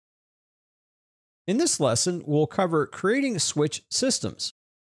In this lesson, we'll cover creating switch systems.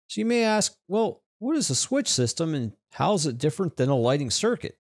 So you may ask, well, what is a switch system and how is it different than a lighting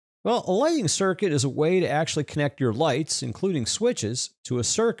circuit? Well, a lighting circuit is a way to actually connect your lights, including switches, to a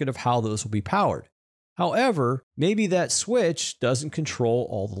circuit of how those will be powered. However, maybe that switch doesn't control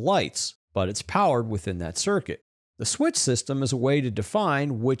all the lights, but it's powered within that circuit. The switch system is a way to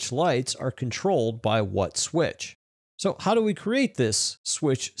define which lights are controlled by what switch. So how do we create this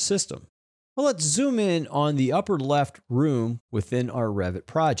switch system? Well, let's zoom in on the upper left room within our Revit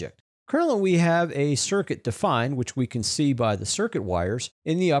project. Currently, we have a circuit defined, which we can see by the circuit wires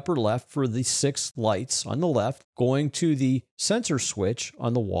in the upper left for the 6 lights on the left going to the sensor switch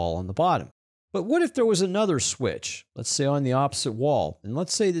on the wall on the bottom. But what if there was another switch, let's say on the opposite wall, and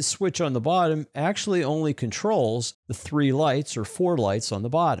let's say the switch on the bottom actually only controls the 3 lights or 4 lights on the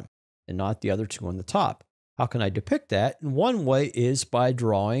bottom and not the other 2 on the top? How can I depict that? And one way is by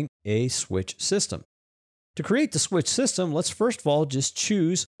drawing a switch system. To create the switch system, let's first of all just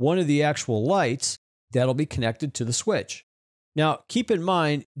choose one of the actual lights that'll be connected to the switch. Now, keep in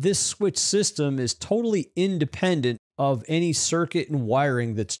mind, this switch system is totally independent of any circuit and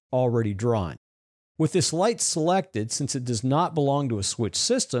wiring that's already drawn. With this light selected, since it does not belong to a switch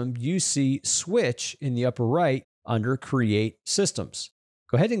system, you see Switch in the upper right under Create Systems.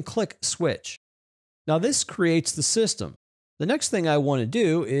 Go ahead and click Switch. Now this creates the system. The next thing I want to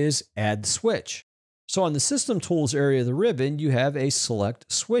do is add the switch. So on the System Tools area of the ribbon, you have a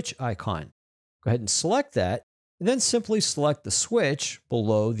Select Switch icon. Go ahead and select that, and then simply select the switch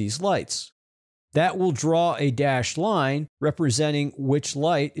below these lights. That will draw a dashed line representing which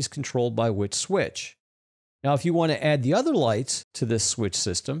light is controlled by which switch. Now if you want to add the other lights to this switch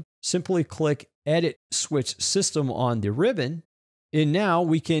system, simply click Edit Switch System on the ribbon. And now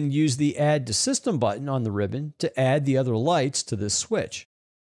we can use the Add to System button on the ribbon to add the other lights to this switch.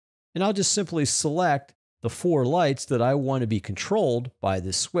 And I'll just simply select the 4 lights that I want to be controlled by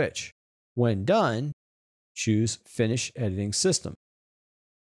this switch. When done, choose Finish Editing System.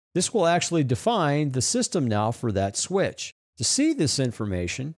 This will actually define the system now for that switch. To see this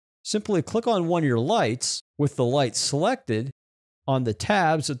information, simply click on one of your lights with the light selected. On the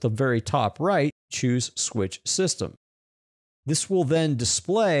tabs at the very top right, choose Switch System. This will then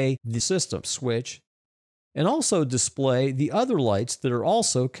display the system switch and also display the other lights that are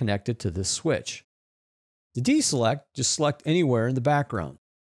also connected to this switch. To deselect, just select anywhere in the background.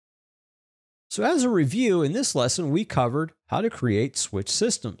 So as a review, in this lesson, we covered how to create switch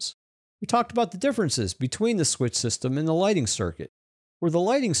systems. We talked about the differences between the switch system and the lighting circuit, where the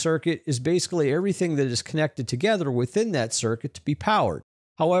lighting circuit is basically everything that is connected together within that circuit to be powered.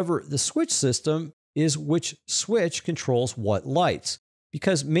 However, the switch system is which switch controls what lights,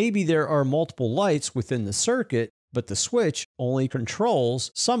 because maybe there are multiple lights within the circuit, but the switch only controls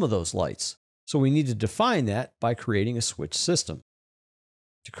some of those lights. So we need to define that by creating a switch system.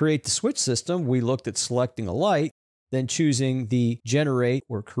 To create the switch system, we looked at selecting a light, then choosing the Generate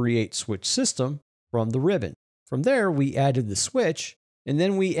or Create Switch System from the ribbon. From there, we added the switch, and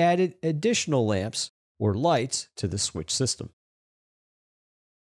then we added additional lamps or lights to the switch system.